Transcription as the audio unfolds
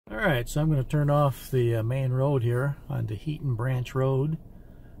Alright, so I'm going to turn off the main road here onto Heaton Branch Road.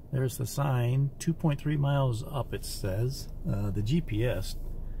 There's the sign, 2.3 miles up it says. The GPS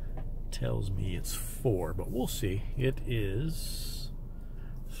tells me it's 4, but we'll see. It is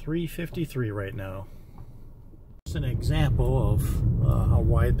 3:53 right now. It's an example of how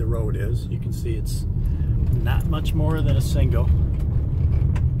wide the road is. You can see it's not much more than a single,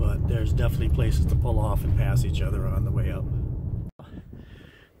 but there's definitely places to pull off and pass each other on the way up.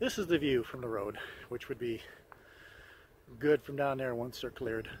 This is the view from the road, which would be good from down there once they're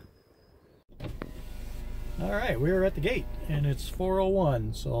cleared. Alright, we're at the gate and it's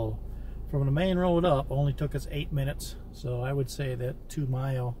 4:01, so from the main road up only took us 8 minutes, so I would say that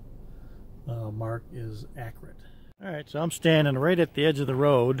 2-mile mark is accurate. Alright, so I'm standing right at the edge of the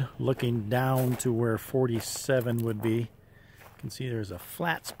road looking down to where 47 would be. You can see there's a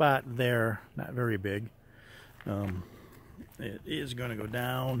flat spot there, not very big. It is going to go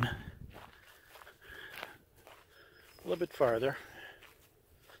down a little bit farther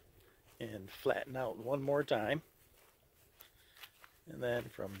and flatten out one more time, and then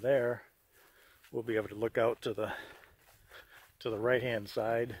from there we'll be able to look out to the right hand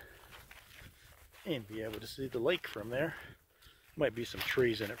side and be able to see the lake from there. Might be some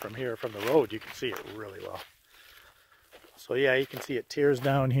trees in it from here. From the road you can see it really well. So yeah, you can see it tears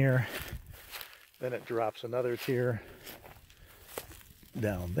down here, then it drops another tier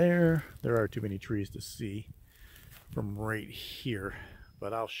down there. There are too many trees to see from right here,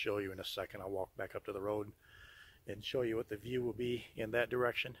 but I'll show you in a second. I'll walk back up to the road and show you what the view will be in that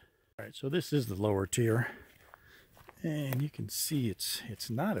direction. Alright, so this is the lower tier, and you can see it's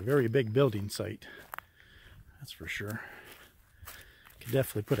not a very big building site, that's for sure. Could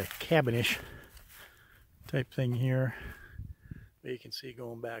definitely put a cabinish type thing here, but you can see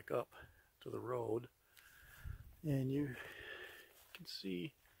going back up to the road, and you can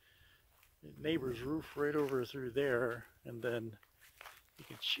see the neighbor's roof right over through there, and then you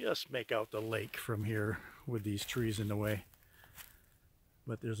can just make out the lake from here with these trees in the way.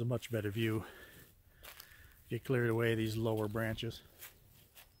 But there's a much better view if you cleared away these lower branches.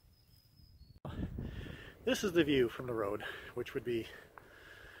 This is the view from the road, which would be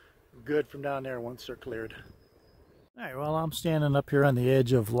good from down there once they're cleared. Alright, well, I'm standing up here on the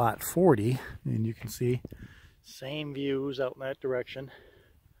edge of lot 40, and you can see same views out in that direction.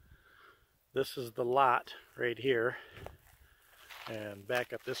 This is the lot right here, and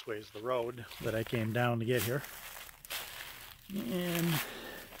back up this way is the road that I came down to get here. And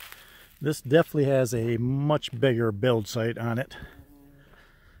this definitely has a much bigger build site on it.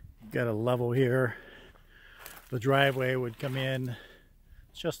 Got a level here. The driveway would come in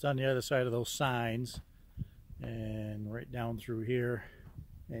just on the other side of those signs and right down through here,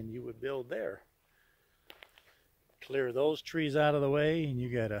 and you would build there. Clear those trees out of the way and you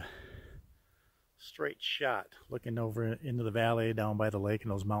got a straight shot looking over into the valley down by the lake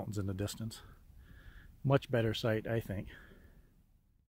and those mountains in the distance. Much better site, I think.